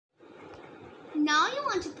Now you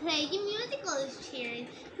want to play the musical chair.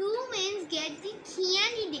 Who wins get the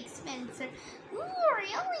candy dispenser. Ooh,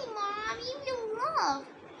 really, Mom? You will love.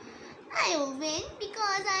 I will win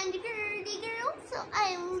because I'm the girl, so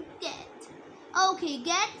I will get. Okay,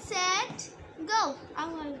 get set, go.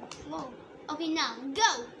 Whoa. Okay, now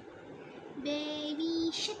go. Baby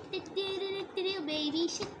shit do baby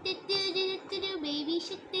shit do baby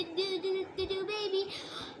shit do baby.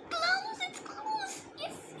 Close, it's close.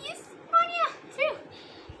 Yes, Anya, through.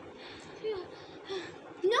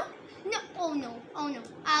 No, oh no,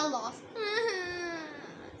 I lost.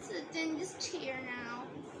 Sit in this chair now.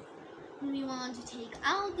 We want to take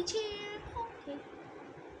out the chair. Okay,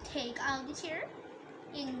 take out the chair,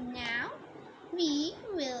 and now we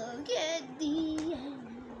will get the.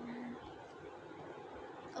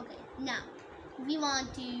 Okay, now we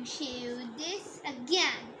want to show this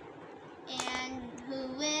again. And who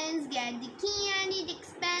wins get the candy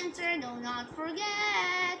dispenser. Do not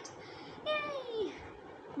forget. Yay!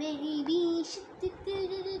 Baby shit do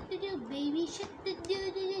baby shit do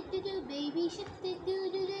baby shit do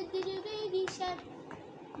baby shit.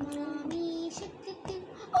 Mommy shit do.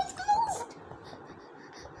 Oh, it's closed.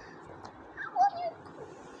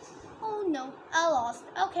 Oh no, I lost.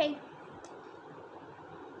 Okay.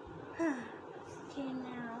 Okay,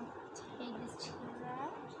 now take this chair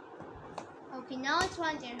out. Okay, now it's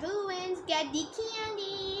one turn. Who wins? Get the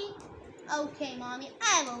candy. Okay, Mommy,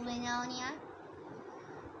 I will win, Anya.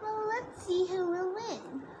 Well, let's see who will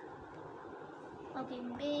win. Okay,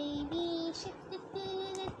 baby shit,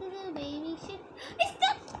 baby shit. It's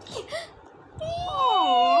the.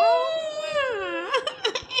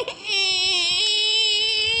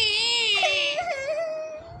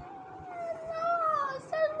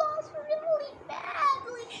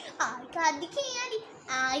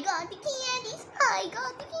 I got the candies. I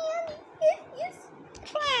got the candy. Yes.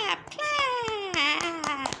 Clap.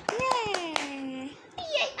 Yay.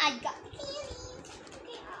 Yay, I got the candies.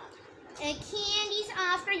 Okay, and candies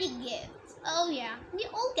after the gifts. Oh yeah, we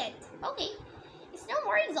all get. Okay, it's no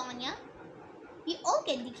worries, Anya. We all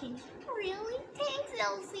get the candies. Really? Thanks,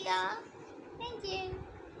 Alzia. Thank you.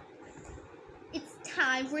 It's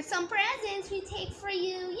time for some presents we take for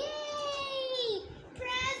you. Yay!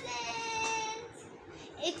 Presents!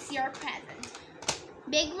 It's your present.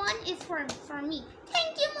 Big one is for me.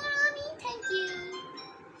 Thank you, Mom.